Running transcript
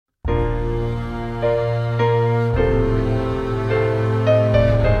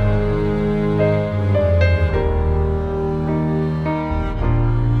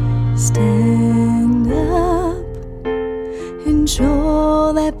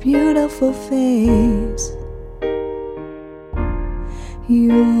beautiful face.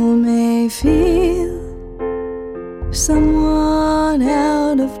 You may feel someone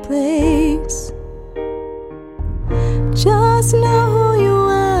out of place. Just know who you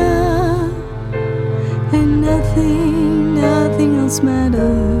are, and nothing else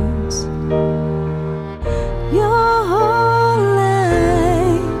matters. Your whole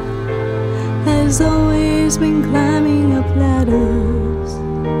life has always been climbing up ladders.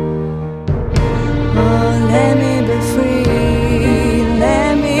 Oh, let me be free,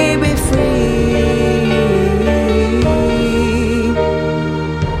 let me be free.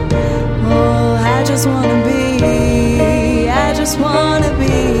 Oh, I just wanna be, I just wanna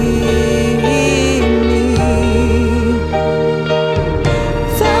be me.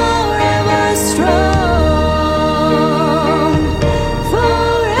 Forever strong,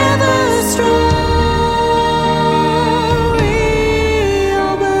 forever strong. We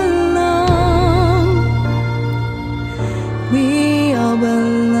all belong, we all belong.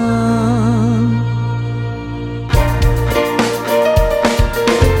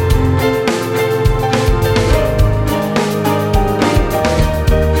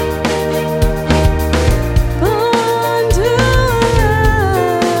 Born to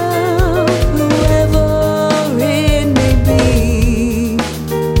love whoever it may be.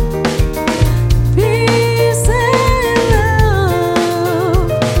 Peace and love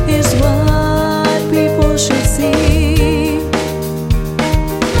is what people should see.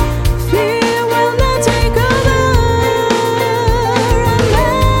 Fear will not take over our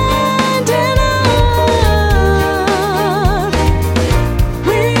land and art.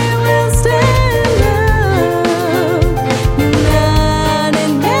 We will stand up,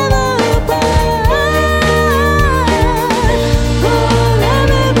 united, never apart. Oh, let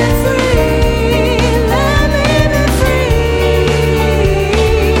me be free, let me be free.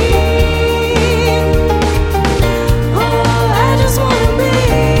 Oh, I just wanna be,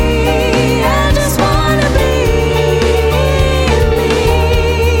 I just wanna be me.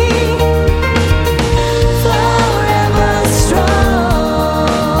 Forever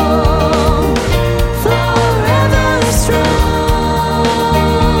strong, forever strong.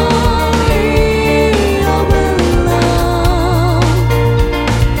 We all belong,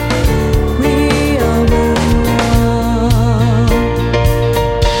 we all belong.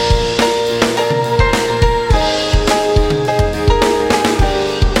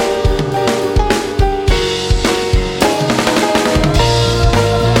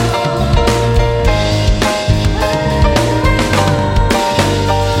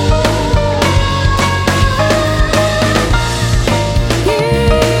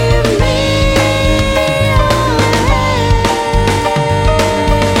 Give me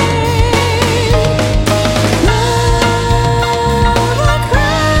love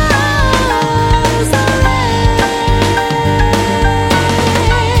across the land.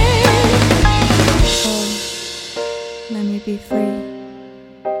 Oh, let me be free.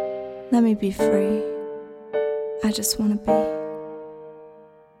 Let me be free. I just wanna be.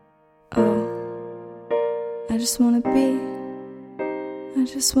 Oh, I just wanna be. I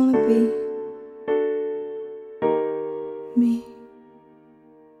just wanna be.